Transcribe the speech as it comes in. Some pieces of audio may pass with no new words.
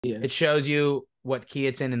Yeah. It shows you what key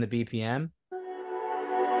it's in the BPM.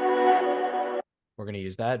 We're going to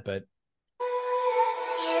use that, but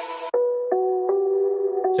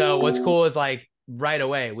so what's cool is like right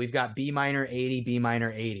away, we've got B minor 80, B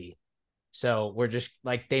minor 80. So we're just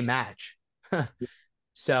like, they match.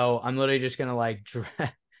 So I'm literally just going to like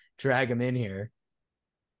drag them in here.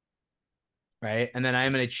 Right. And then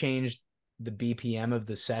I'm going to change the BPM of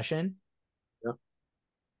the session Yeah.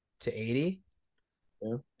 to 80.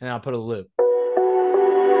 Yeah. And I'll put a loop.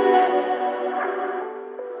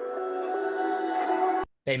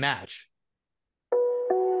 They match.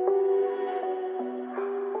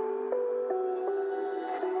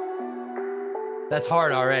 That's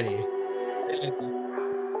hard already.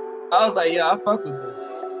 I was like, yeah, I fuck with this.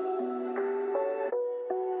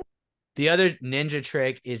 The other ninja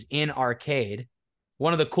trick is in arcade.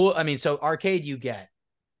 One of the cool, I mean, so arcade you get,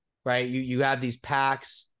 right? You have these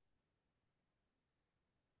packs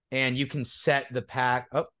and you can set the pack.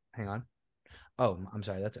 Oh, hang on. Oh, I'm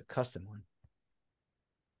sorry. That's a custom one.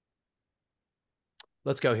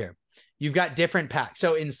 Let's go here. You've got different packs.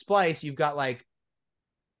 So in Splice, you've got like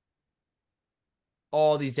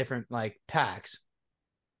all these different like packs.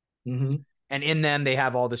 Mm-hmm. And in them, they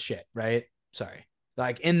have all the shit, right? Sorry.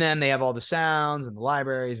 Like in them, they have all the sounds and the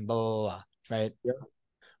libraries and blah, blah, blah, right? Yeah.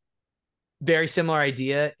 Very similar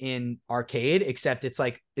idea in arcade, except it's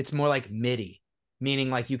more like MIDI, meaning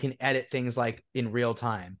like you can edit things like in real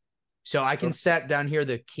time. So I can set down here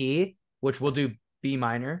the key, which we'll do B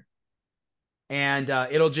minor, and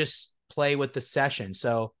it'll just play with the session.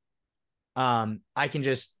 So I can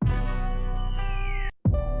just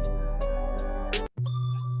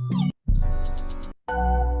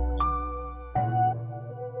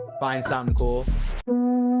find something cool.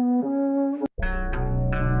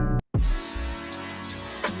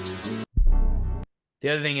 The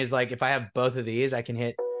other thing is like if I have both of these, I can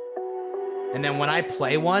hit, and then when I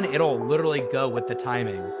play one, it'll literally go with the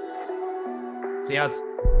timing. See how it's,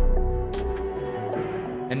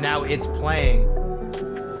 and now it's playing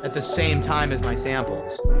at the same time as my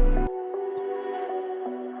samples.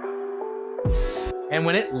 And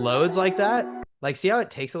when it loads like that, like see how it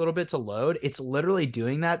takes a little bit to load? It's literally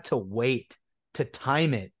doing that to wait, to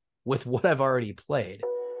time it with what I've already played.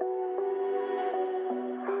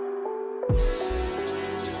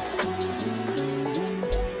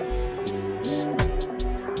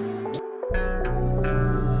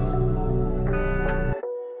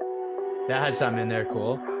 That had something in there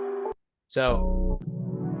cool. So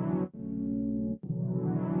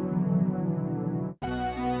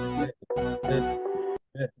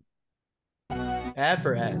F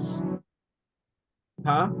or S?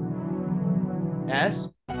 Huh? S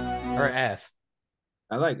or F?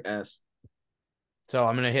 I like S. So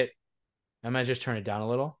I'm gonna just turn it down a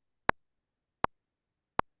little.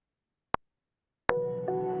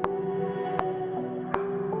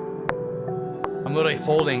 I'm literally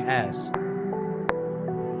holding S.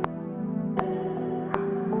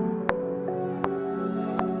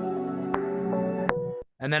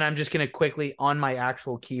 And then I'm just gonna quickly on my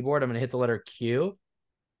actual keyboard, I'm gonna hit the letter Q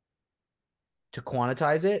to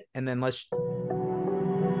quantize it. And then let's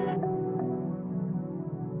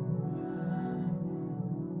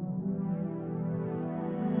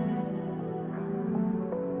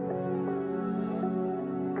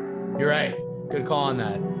You're right. Good call on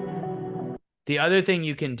that. The other thing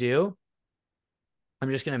you can do, I'm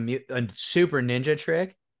just going to mute a super ninja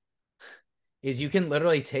trick, is you can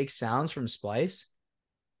literally take sounds from Splice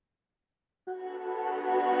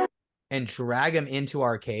and drag them into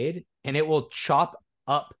arcade and it will chop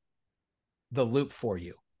up the loop for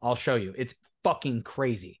you. I'll show you. It's fucking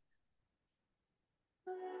crazy.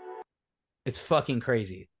 It's fucking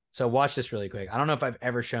crazy. So watch this really quick. I don't know if I've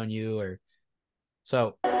ever shown you or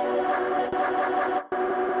so.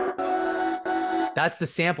 That's the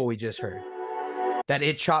sample we just heard that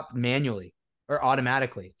it chopped manually or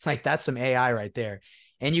automatically. Like that's some AI right there.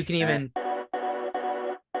 And you can even,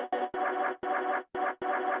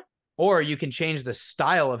 or you can change the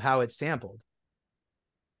style of how it's sampled.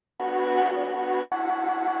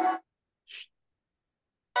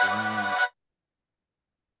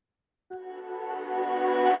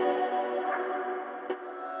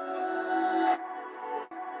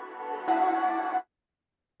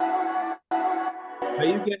 Are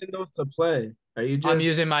you getting those to play? Are you I'm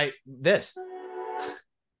just using this.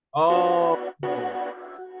 oh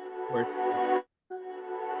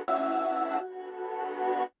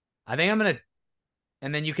I think I'm gonna,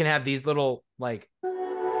 and then you can have these little like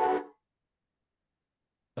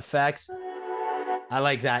effects. I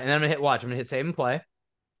like that. And then I'm gonna hit watch. I'm gonna hit save and play.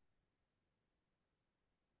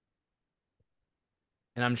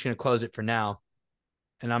 And I'm just going to close it for now.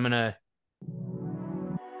 And I'm going to.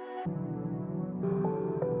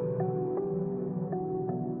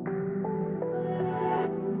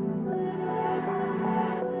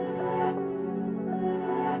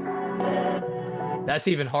 That's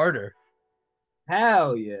even harder.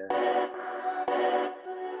 Hell yeah.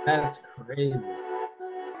 That's crazy.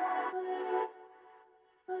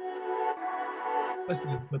 Let's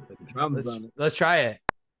just put the drums on it. Let's try it.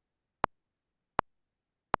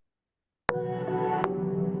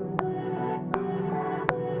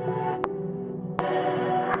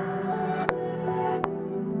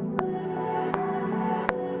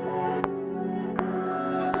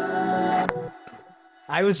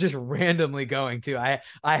 I was just randomly going to. I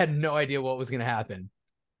had no idea what was going to happen.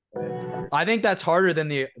 I think that's harder than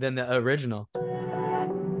the original.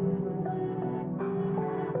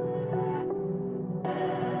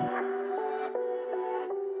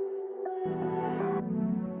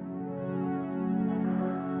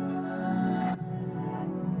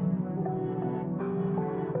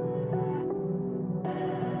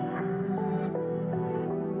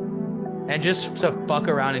 And just to fuck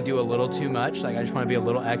around and do a little too much, like I just want to be a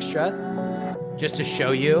little extra, just to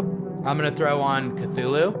show you, I'm going to throw on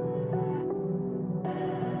Cthulhu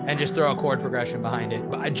and just throw a chord progression behind it.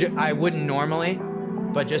 But I wouldn't normally,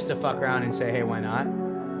 but just to fuck around and say, hey, why not?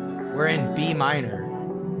 We're in B minor.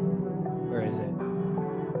 Where is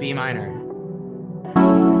it? B minor.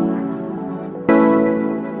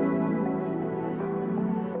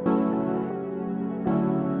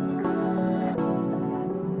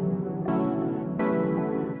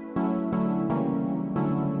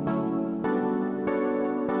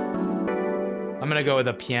 I'm going to go with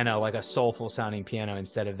a piano, like a soulful sounding piano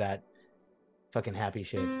instead of that fucking happy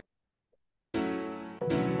shit.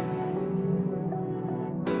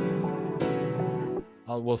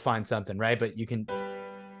 We'll find something, right? But you can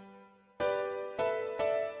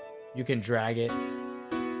drag it.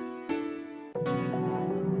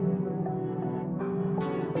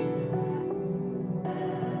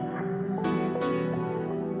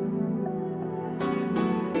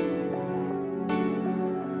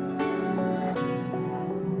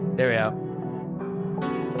 There we go.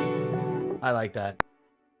 I like that.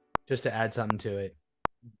 Just to add something to it.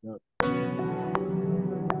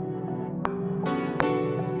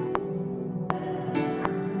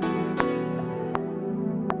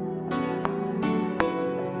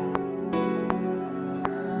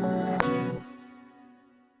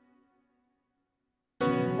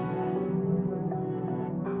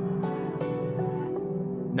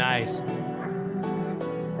 Nice.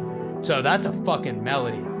 So that's a fucking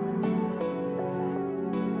melody.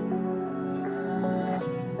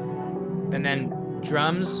 And then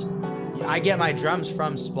drums, I get my drums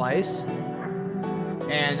from Splice.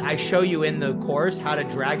 And I show you in the course how to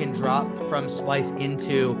drag and drop from Splice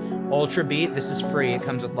into Ultra Beat. This is free. It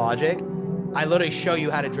comes with Logic. I literally show you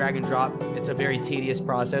how to drag and drop. It's a very tedious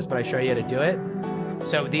process, but I show you how to do it.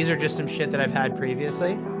 So these are just some shit that I've had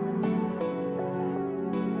previously.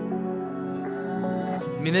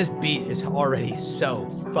 I mean, this beat is already so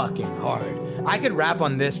fucking hard. I could rap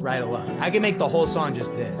on this right alone. I could make the whole song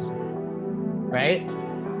just this. Right?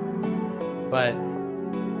 But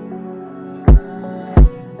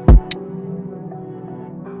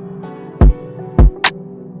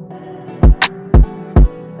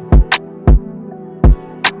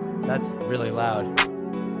that's really loud.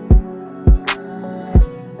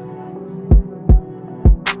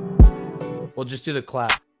 We'll just do the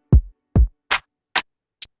clap.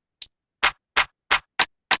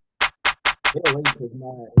 Yeah, wait,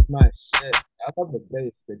 it's my shit. I love the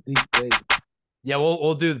bass, the deep bass. Yeah,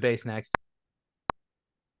 we'll do the bass next.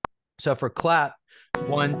 So for clap,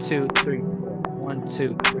 1, 2, 3, 4. 1,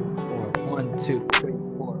 2, 3, 4. 1, 2, 3,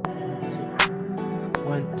 4.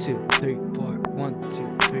 1, 2, 3, 4. 1,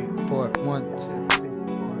 2, 3, 4. 1, 2, 3, 4.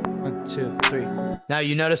 1, 2, 3. Now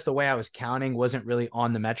you notice the way I was counting wasn't really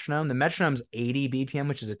on the metronome. The metronome's 80 BPM,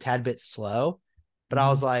 which is a tad bit slow. But I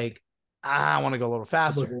was like, I want to go a little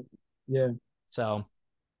faster. Yeah. So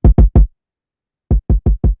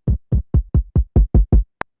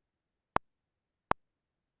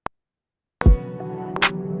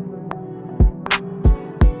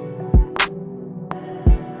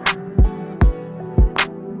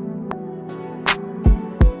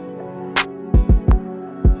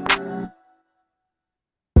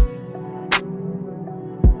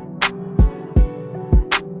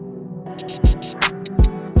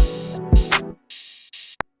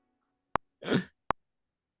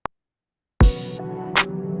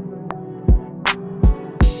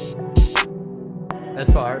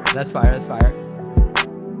that's fire. That's fire. That's fire.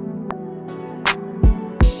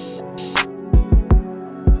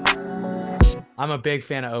 I'm a big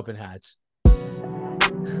fan of open hats.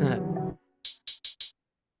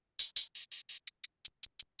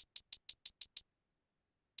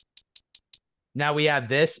 Now we have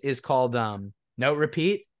this is called note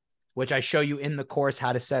repeat, which I show you in the course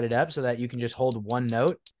how to set it up so that you can just hold one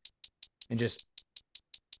note and just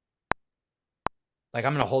like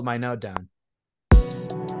I'm gonna hold my note down.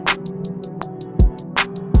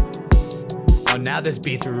 Oh, now this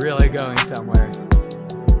beat's really going somewhere.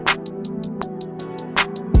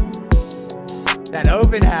 That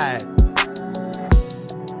open hat.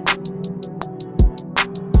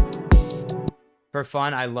 For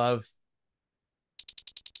fun, I love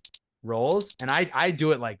rolls, and I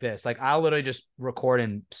do it like this. Like I'll literally just record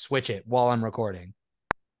and switch it while I'm recording.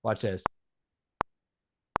 Watch this.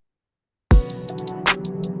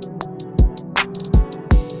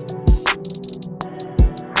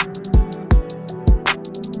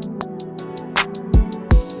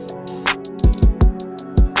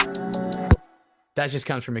 That just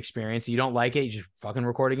comes from experience. You don't like it, you just fucking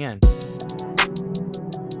record again.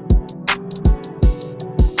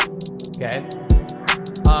 Okay.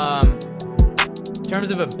 In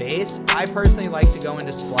terms of a bass, I personally like to go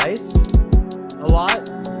into splice a lot.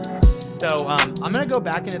 So I'm gonna go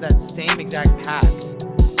back into that same exact pack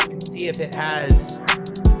and see if it has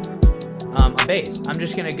a bass. I'm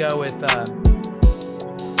just gonna go with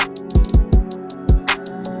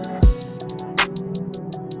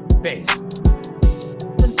bass.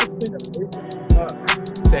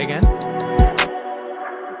 Say again.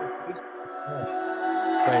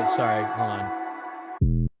 Wait, sorry, hold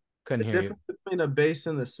on. Couldn't hear you. Difference between a bass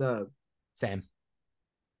and a sub. Same.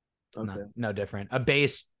 It's Okay. no different.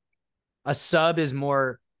 A sub is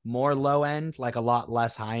more low end, like a lot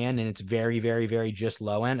less high end, and it's very, very, very just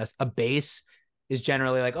low end. A bass is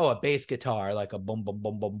generally like, oh, a bass guitar, like a boom, boom,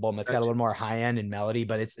 boom, boom, boom. It's got a little more high end and melody,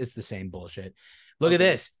 but it's the same bullshit. Look at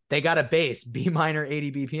this. They got a bass, B minor,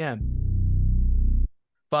 80 BPM.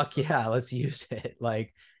 Fuck yeah, let's use it.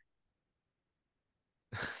 Like,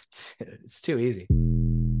 it's too easy.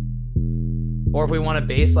 Or if we want a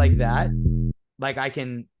bass like that, like I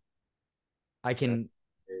can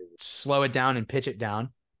slow it down and pitch it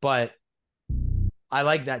down, but I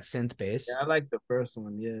like that synth bass. Yeah, I like the first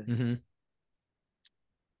one. Yeah. Mm-hmm.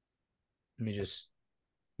 Let me just.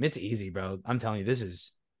 It's easy, bro. I'm telling you, this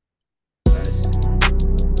is.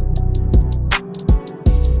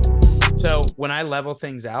 So when I level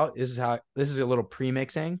things out, this is a little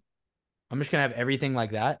pre-mixing. I'm just gonna have everything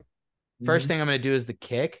like that. First thing I'm gonna do is the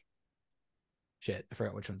kick. Shit, I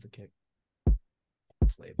forgot which one's the kick.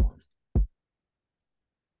 Let's label them.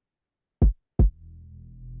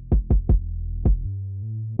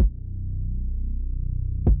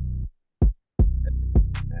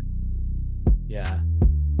 Yeah.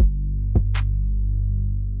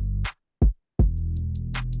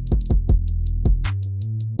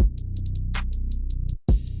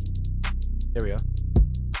 There we go.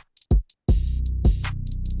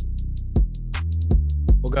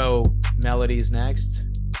 We'll go melodies next.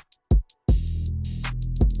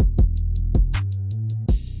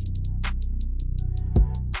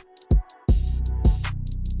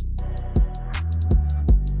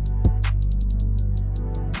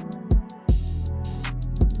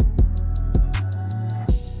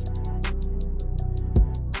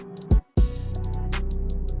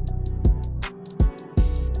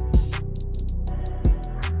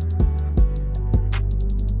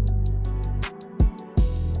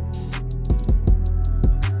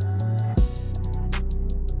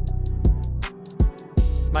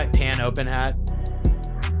 My pan open hat.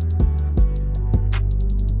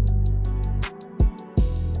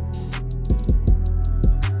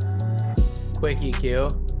 Quick EQ.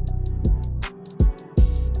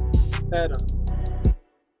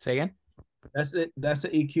 Say again? That's it. That's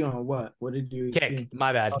an EQ on what? What did you kick? EQ?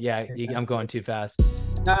 My bad. Yeah, I'm going too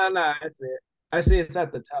fast. Nah, that's it. I see it's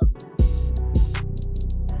at the top.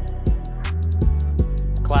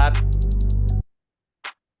 Clap.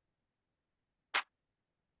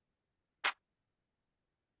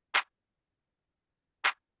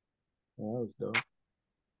 Oh, that was dope.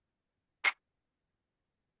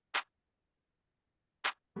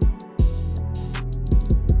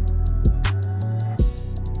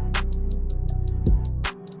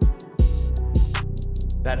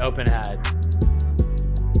 That open hat.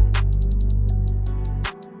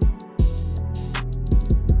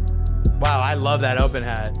 Wow, I love that open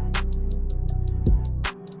hat.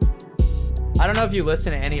 I don't know if you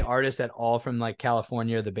listen to any artists at all from like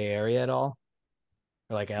California or the Bay Area at all,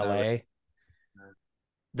 or like LA. No.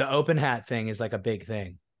 The open hat thing is like a big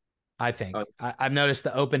thing, I think. I've noticed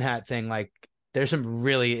the open hat thing like There's some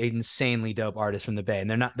really insanely dope artists from the Bay, and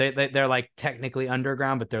they're not they're like technically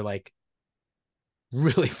underground, but they're like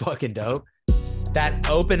really fucking dope. That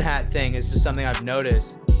open hat thing is just something I've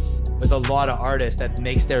noticed with a lot of artists that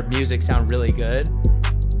makes their music sound really good.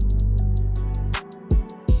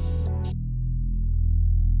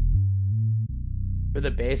 For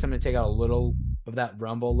the bass, I'm gonna take out a little of that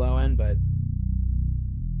rumble low end, but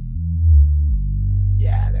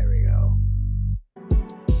yeah, there we go.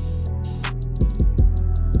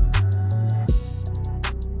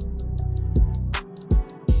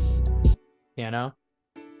 Piano.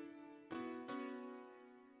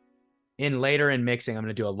 Later in mixing, I'm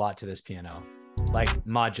gonna do a lot to this piano, like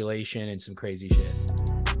modulation and some crazy shit.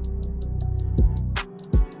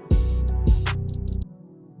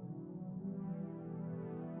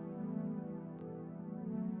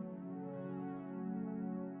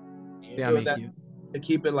 You're Yeah, doing make that you. to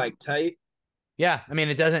keep it like tight. Yeah, I mean,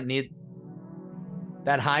 it doesn't need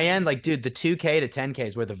that high end. Like, dude, the 2K to 10K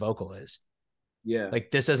is where the vocal is. Yeah.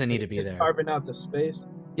 Like, this doesn't need to be Just there. carving out the space.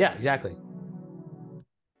 Yeah, exactly.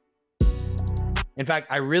 In fact,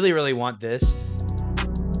 I really, really want this.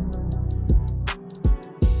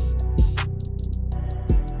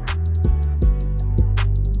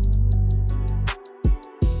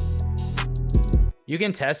 You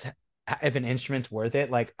can test if an instrument's worth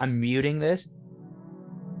it. Like, I'm muting this.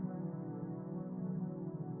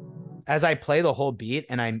 As I play the whole beat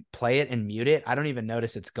and I play it and mute it, I don't even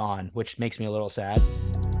notice it's gone, which makes me a little sad.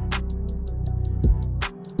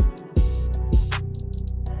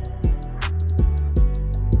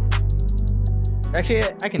 Actually,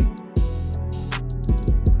 I can.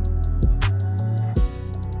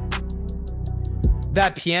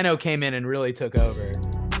 That piano came in and really took over.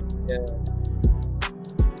 Yeah.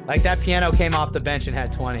 Like, that piano came off the bench and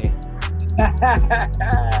had 20.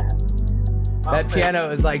 That piano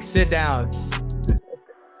is like, sit down.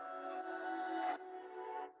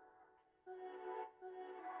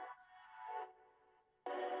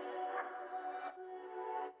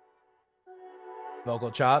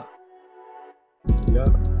 Vocal chop. Yep.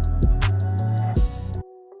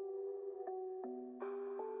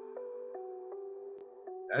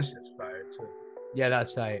 That's just fire too. Yeah,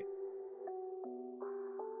 that's tight.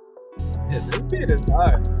 Yeah, this beat is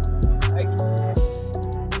hard.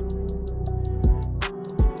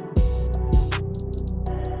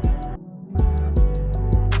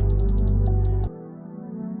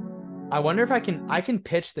 I wonder if I can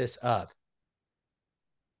pitch this up.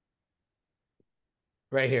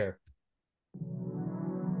 Right here.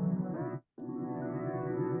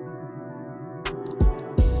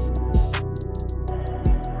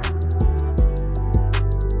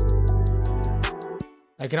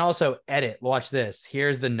 I can also edit. Watch this.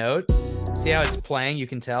 Here's the note. See how it's playing? You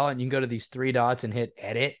can tell. And you can go to these three dots and hit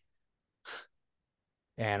edit.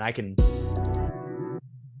 And I can.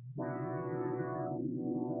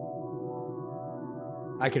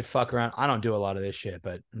 I could fuck around. I don't do a lot of this shit,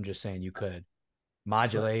 but I'm just saying you could.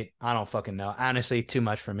 Modulate. I don't fucking know. Honestly, too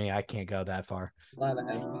much for me. I can't go that far. A lot of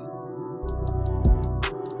heavy.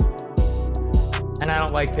 And I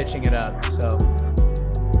don't like pitching it up. So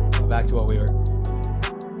go back to what we were.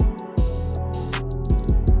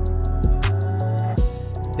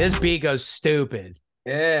 This beat goes stupid.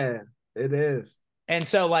 Yeah, it is. And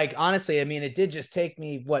so, like, honestly, I mean, it did just take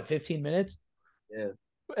me, what, 15 minutes? Yeah.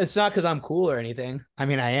 It's not because I'm cool or anything. I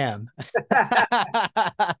mean, I am.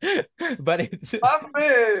 But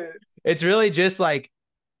it's really just like,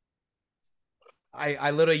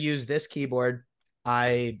 I literally used this keyboard.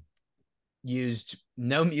 I used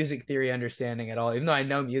no music theory understanding at all. Even though I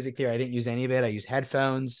know music theory, I didn't use any of it. I used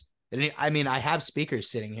headphones. I mean, I have speakers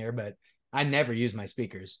sitting here, but I never use my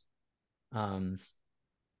speakers. Unless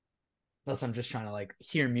I'm just trying to like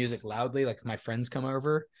hear music loudly, like if my friends come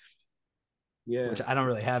over. Yeah. Which I don't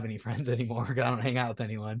really have any friends anymore because I don't hang out with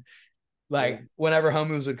anyone. Like, whenever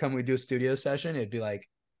homies would come, we'd do a studio session. It'd be like,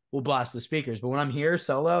 we'll blast the speakers. But when I'm here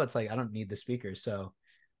solo, it's like, I don't need the speakers. So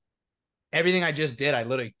everything I just did, I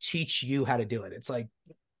literally teach you how to do it. It's like,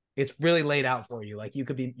 it's really laid out for you. Like, you're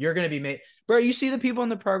going to be made, bro. You see the people in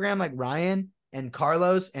the program, like Ryan and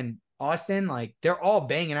Carlos and Austin, like they're all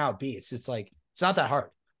banging out beats. It's like, it's not that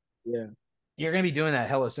hard. Yeah. You're going to be doing that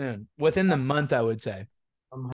hella soon, within the month, I would say.